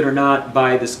believe it or not,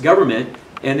 by this government.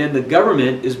 And then the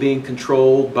government is being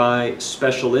controlled by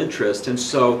special interest. And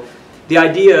so the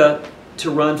idea to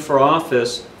run for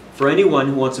office, for anyone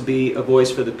who wants to be a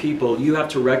voice for the people, you have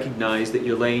to recognize that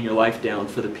you're laying your life down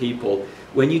for the people.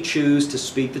 When you choose to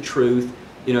speak the truth,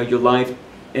 your life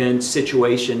and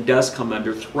situation does come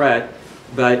under threat.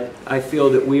 But I feel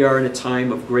that we are in a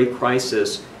time of great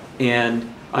crisis,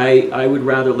 and I would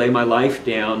rather lay my life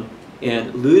down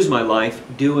and lose my life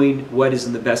doing what is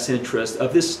in the best interest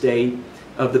of this state,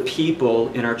 of the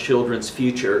people, and our children's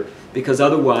future, because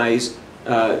otherwise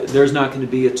there's not going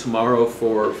to be a tomorrow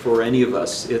for any of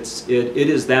us. It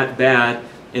is that bad,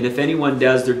 and if anyone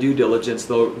does their due diligence,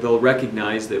 they'll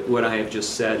recognize that what I have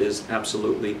just said is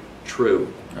absolutely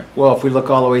true. Right. Well, if we look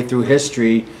all the way through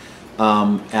history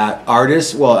at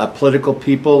artists, at political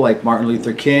people like Martin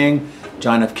Luther King,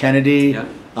 John F. Kennedy,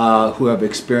 who have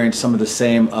experienced some of the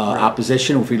same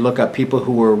opposition. If we look at people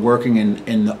who were working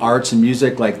in the arts and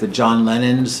music, like the John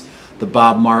Lennons, the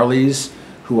Bob Marleys,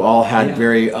 who all had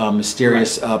very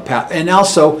mysterious paths. And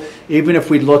also, even if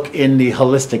we look in the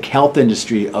holistic health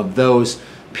industry, of those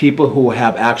people who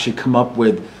have actually come up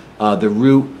with the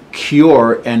root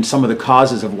cure and some of the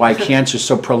causes of why cancer is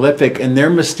so prolific, and they're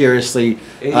mysteriously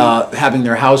having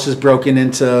their houses broken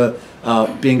into,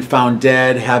 being found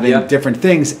dead, having different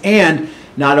things. And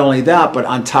not only that, but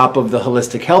on top of the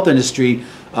holistic health industry,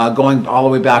 going all the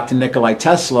way back to Nikola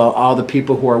Tesla, all the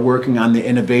people who are working on the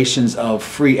innovations of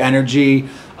free energy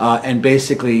and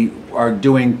basically are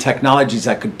doing technologies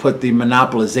that could put the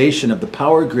monopolization of the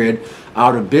power grid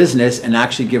out of business and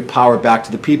actually give power back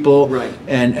to the people. Right.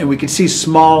 And we can see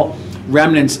small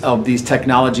remnants of these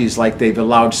technologies, like they've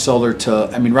allowed solar to,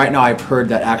 right now I've heard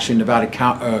that actually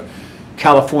Nevada,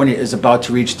 California is about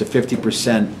to reach the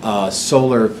 50%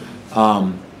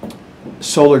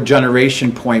 solar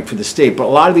generation point for the state. But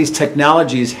a lot of these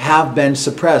technologies have been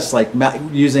suppressed, like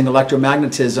using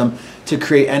electromagnetism to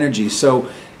create energy. So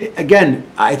again,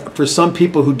 for some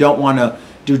people who don't want to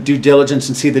do due diligence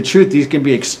and see the truth, these can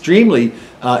be extremely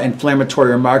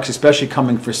inflammatory remarks, especially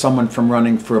coming for someone from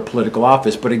running for a political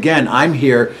office. But again, I'm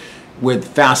here with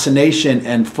fascination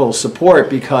and full support,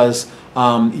 because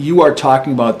you are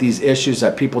talking about these issues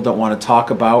that people don't want to talk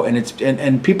about,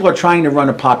 and people are trying to run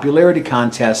a popularity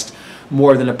contest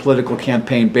more than a political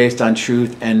campaign based on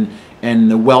truth and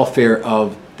the welfare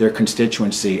of their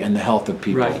constituency and the health of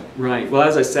people. Right. Well,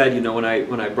 as I said, when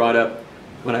I brought up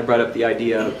the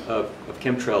idea of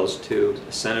chemtrails to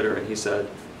a senator, and he said,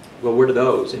 "Well, what are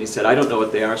those?" And he said, "I don't know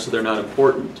what they are, so they're not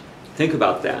important. Think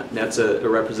about that." And that's a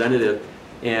representative.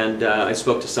 And I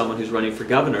spoke to someone who's running for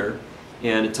governor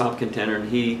and a top contender,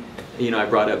 and I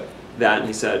brought up that? And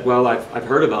he said, well, I've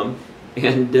heard of them,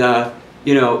 and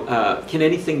you know, can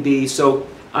anything be? So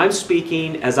I'm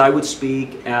speaking as I would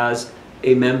speak as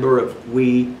a member of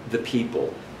we the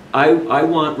people. I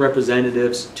want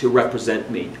representatives to represent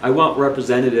me. I want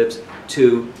representatives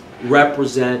to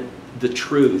represent the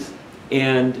truth.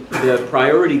 And the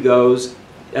priority goes,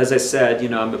 as I said, you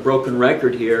know, I'm a broken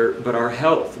record here, but our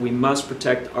health. We must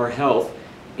protect our health.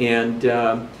 And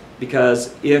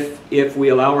because if we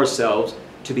allow ourselves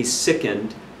to be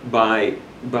sickened by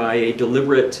a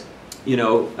deliberate, you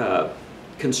know,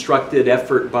 constructed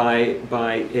effort by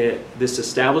this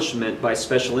establishment, by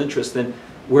special interests, then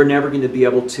we're never going to be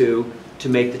able to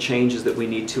make the changes that we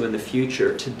need to in the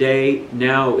future. Today,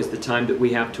 now is the time that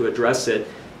we have to address it.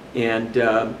 And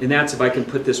that's, if I can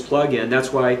put this plug in,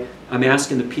 that's why I'm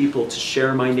asking the people to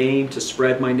share my name, to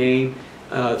spread my name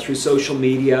through social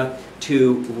media,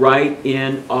 to write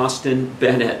in Austin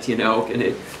Bennett, you know,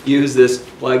 and use this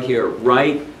plug here,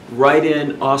 write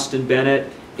in Austin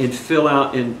Bennett and fill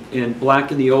out and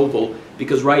blacken the oval,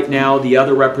 because right now the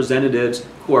other representatives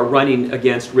who are running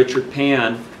against Richard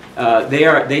Pan,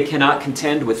 they cannot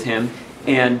contend with him,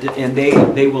 and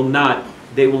they will not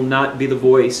be the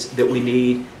voice that we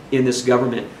need in this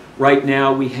government. Right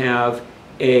now we have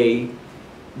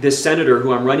this senator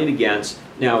who I'm running against.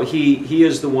 Now he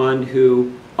is the one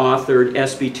who authored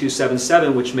SB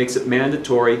 277, which makes it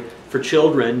mandatory for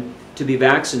children to be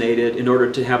vaccinated in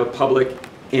order to have a public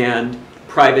and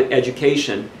private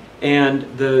education. And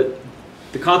the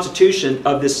Constitution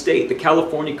of this state, the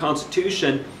California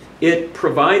Constitution, it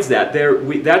provides that.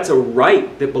 That's a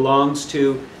right that belongs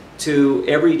to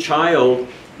every child,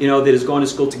 you know, that is going to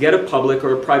school to get a public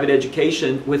or a private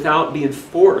education without being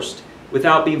forced.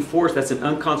 Without being forced, that's an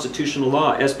unconstitutional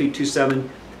law. SB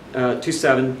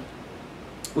 27,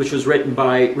 which was written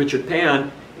by Richard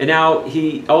Pan, and now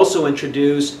he also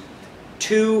introduced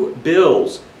 2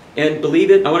 bills. And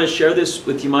believe it, I want to share this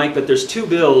with you, Mike, but there's 2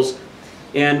 bills,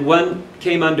 and one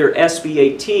came under SB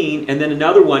 18, and then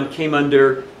another one came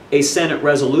under a Senate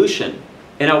resolution.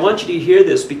 And I want you to hear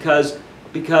this because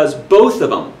both of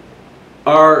them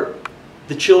are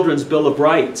the Children's Bill of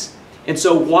Rights. And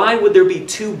so why would there be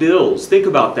 2 bills? Think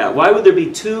about that. Why would there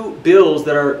be 2 bills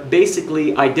that are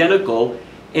basically identical?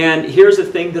 And here's the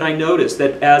thing that I noticed,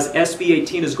 that as SB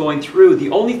 18 is going through,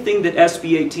 the only thing that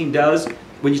SB 18 does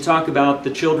when you talk about the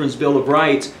Children's Bill of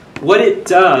Rights, what it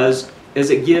does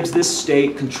is it gives this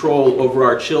state control over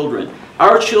our children.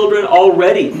 Our children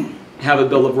already have a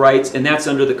Bill of Rights, and that's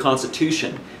under the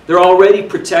Constitution. They're already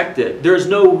protected. There's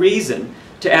no reason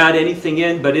to add anything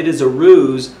in, but it is a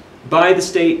ruse by the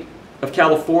state of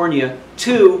California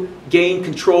to gain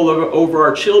control over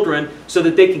our children so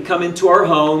that they can come into our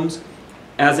homes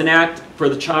as an act for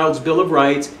the Child's Bill of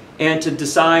Rights, and to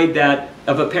decide that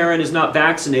if a parent is not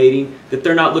vaccinating, that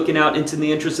they're not looking out into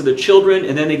the interests of their children,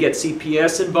 and then they get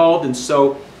CPS involved. And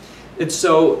so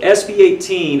SB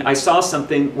 18, I saw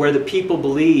something where the people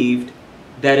believed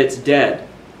that it's dead.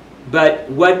 But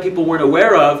what people weren't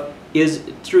aware of is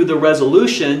through the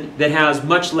resolution that has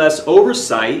much less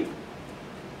oversight,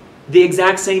 the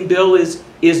exact same bill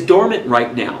is dormant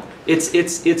right now.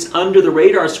 It's under the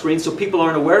radar screen, so people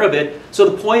aren't aware of it. So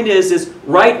the point is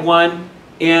write one,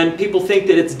 and people think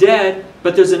that it's dead,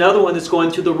 but there's another one that's going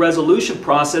through the resolution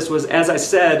process, which, as I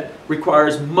said,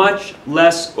 requires much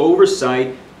less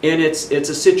oversight, and it's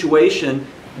a situation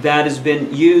that has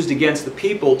been used against the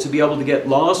people to be able to get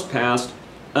laws passed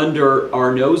under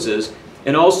our noses.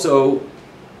 And also,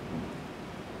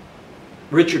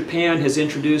 Richard Pan has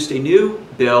introduced a new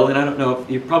bill, and I don't know if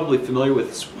you're probably familiar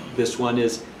with this one,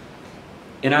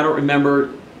 and I don't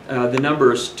remember the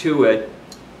numbers to it,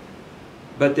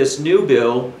 but this new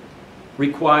bill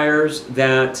requires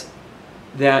that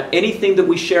anything that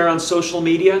we share on social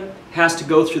media has to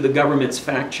go through the government's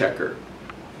fact checker.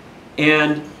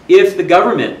 And if the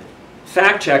government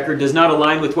fact checker does not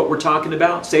align with what we're talking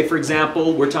about, say for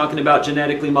example, we're talking about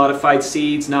genetically modified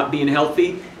seeds not being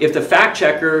healthy, if the fact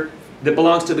checker that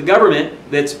belongs to the government,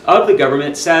 that's of the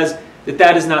government, says that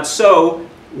that is not so,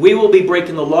 we will be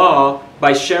breaking the law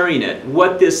by sharing it.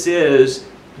 What this is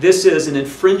an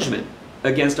infringement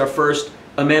against our First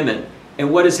Amendment.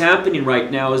 And what is happening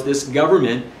right now is this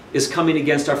government is coming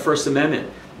against our First Amendment.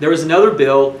 There was another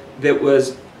bill that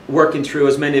was working through,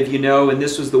 as many of you know, and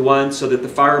this was the one so that the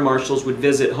fire marshals would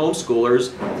visit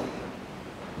homeschoolers.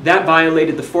 That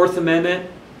violated the 4th Amendment,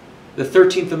 the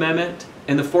 13th Amendment,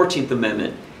 and the 14th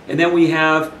Amendment. And then we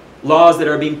have laws that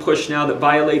are being pushed now that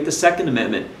violate the 2nd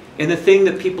Amendment. And the thing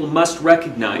that people must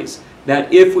recognize,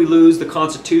 that if we lose the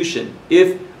Constitution,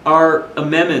 if our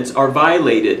amendments are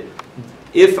violated,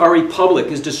 if our republic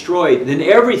is destroyed, then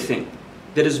everything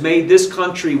that has made this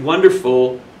country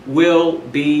wonderful will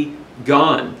be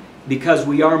gone, because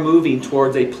we are moving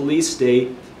towards a police state,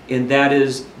 and that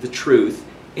is the truth.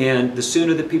 And the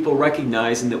sooner that people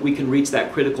recognize and that we can reach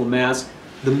that critical mass,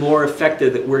 the more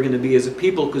effective that we're going to be as a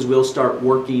people, because we'll start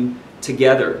working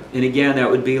together. And again, that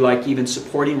would be like even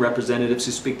supporting representatives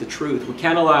who speak the truth. We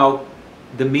can't allow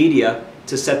the media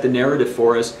to set the narrative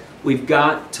for us. We've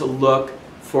got to look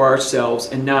for ourselves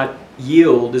and not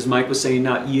yield, as Mike was saying,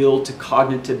 not yield to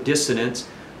cognitive dissonance,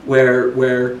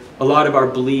 where a lot of our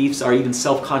beliefs are even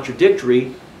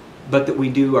self-contradictory, but that we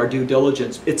do our due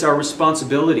diligence. It's our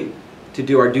responsibility to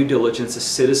do our due diligence as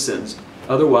citizens.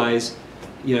 Otherwise,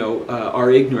 you know, our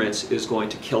ignorance is going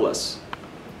to kill us.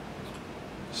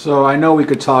 So I know we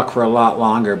could talk for a lot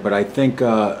longer, but I think,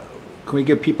 can we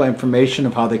give people information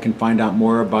of how they can find out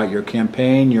more about your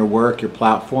campaign, your work, your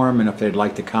platform, and if they'd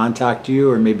like to contact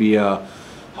you or maybe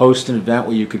host an event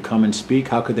where you could come and speak?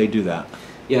 How could they do that?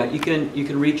 Yeah, you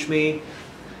can reach me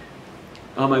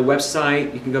on my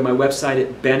website. You can go to my website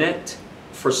at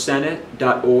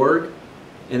bennettforsenate.org,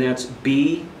 and that's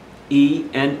BENNETT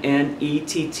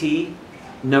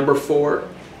 4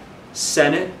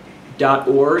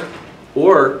 Senate.org,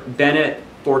 or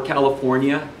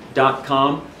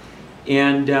bennettforcalifornia.com.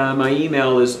 And my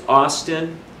email is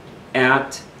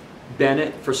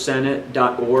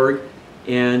austin@bennettforsenate.org.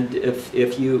 And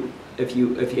if you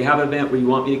have an event where you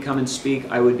want me to come and speak,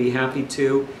 I would be happy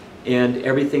to. And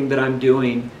everything that I'm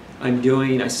doing,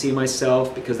 I see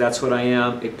myself, because that's what I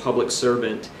am, a public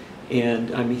servant.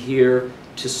 And I'm here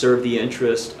to serve the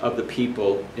interest of the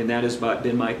people. And that has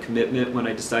been my commitment when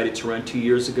I decided to run 2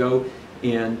 years ago.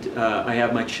 And I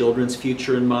have my children's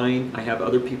future in mind. I have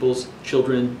other people's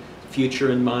children's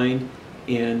future in mind.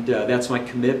 And that's my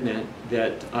commitment,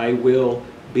 that I will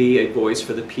be a voice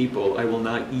for the people. I will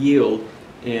not yield,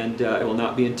 and I will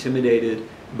not be intimidated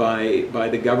by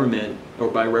the government or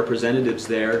by representatives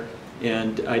there.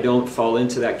 And I don't fall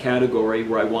into that category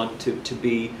where I want to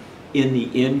be in the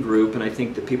in group. And I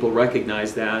think that people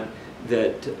recognize that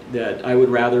I would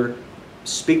rather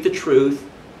speak the truth,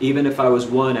 even if I was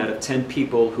 1 out of 10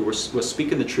 people who was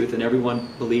speaking the truth and everyone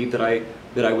believed that I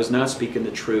was not speaking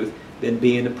the truth, than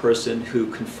being a person who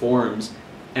conforms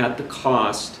at the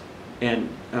cost and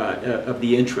of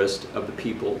the interest of the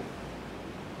people.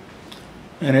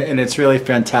 And it's really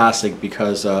fantastic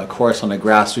because, of course, on the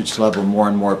grassroots level, more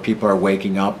and more people are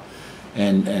waking up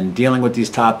and dealing with these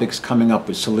topics, coming up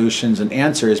with solutions and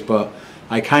answers. But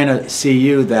I kind of see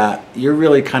you that you're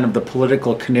really kind of the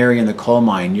political canary in the coal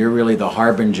mine. You're really the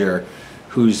harbinger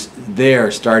who's there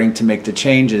starting to make the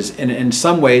changes. And in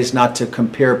some ways, not to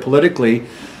compare politically,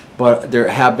 but there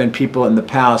have been people in the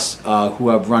past who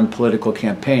have run political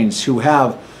campaigns who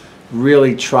have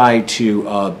really tried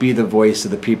to be the voice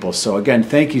of the people. So again,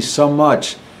 thank you so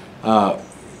much.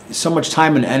 So much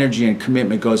time and energy and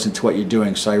commitment goes into what you're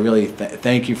doing. So I really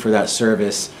thank you for that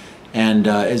service. And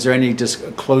is there any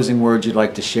just closing words you'd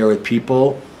like to share with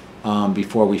people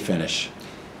before we finish?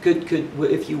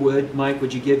 If you would, Mike,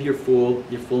 would you give your full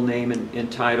name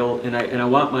and title? And I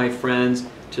want my friends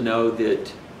to know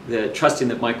that trusting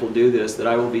that Mike will do this, that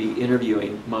I will be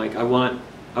interviewing Mike. I want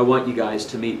you guys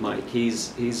to meet Mike.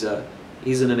 He's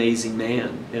an amazing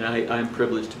man, and I'm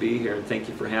privileged to be here. And thank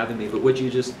you for having me. But would you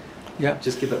just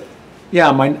give a...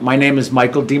 Yeah, my name is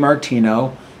Michael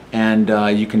DiMartino, and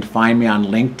you can find me on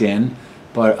LinkedIn.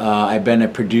 But I've been a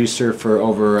producer for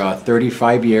over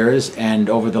 35 years, and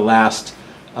over the last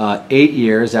 8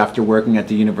 years, after working at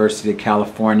the University of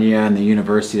California and the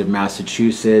University of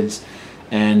Massachusetts,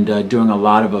 and doing a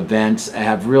lot of events, I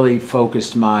have really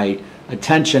focused my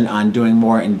attention on doing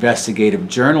more investigative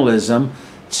journalism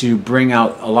to bring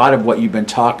out a lot of what you've been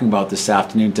talking about this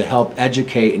afternoon, to help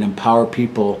educate and empower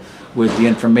people with the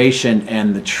information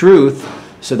and the truth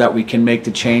so that we can make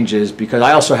the changes. Because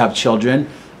I also have children.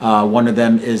 One of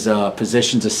them is a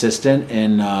physician's assistant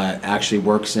and actually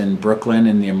works in Brooklyn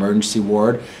in the emergency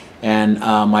ward. And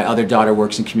my other daughter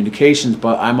works in communications,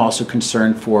 but I'm also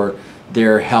concerned for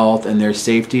their health and their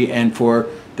safety and for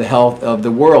the health of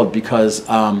the world, because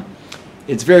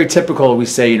it's very typical. We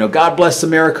say, God bless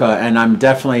America, and I'm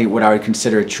definitely what I would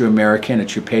consider a true American, a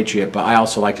true patriot, but I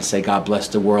also like to say God bless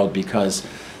the world, because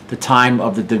the time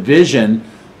of the division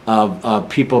of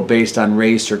people based on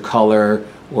race or color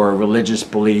or religious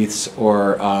beliefs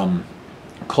or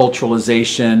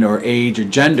culturalization or age or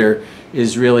gender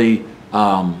is really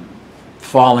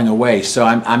falling away. So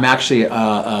I'm actually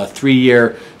a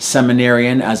 3-year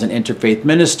seminarian as an interfaith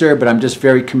minister, but I'm just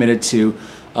very committed to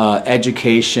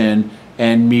education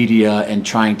and media and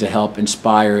trying to help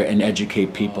inspire and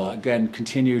educate people. Again,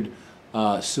 continued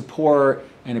support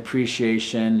and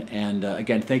appreciation. And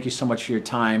again, thank you so much for your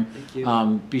time. Thank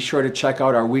you. Be sure to check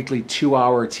out our weekly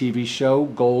 2-hour TV show,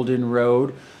 Golden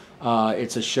Road.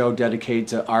 It's a show dedicated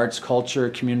to arts, culture,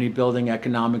 community building,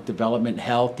 economic development,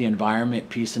 health, the environment,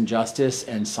 peace and justice,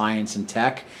 and science and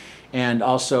tech. And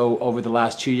also, over the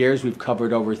last 2 years, we've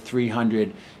covered over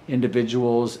 300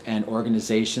 individuals and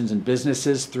organizations and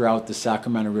businesses throughout the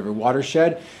Sacramento River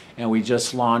watershed. And we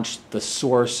just launched the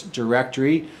Source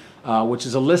Directory, which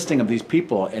is a listing of these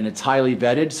people, and it's highly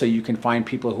vetted, so you can find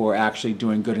people who are actually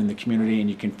doing good in the community, and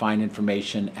you can find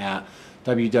information at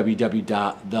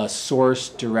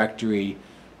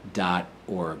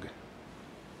www.thesourcedirectory.org.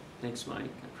 Thanks, Mike.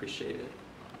 I appreciate it.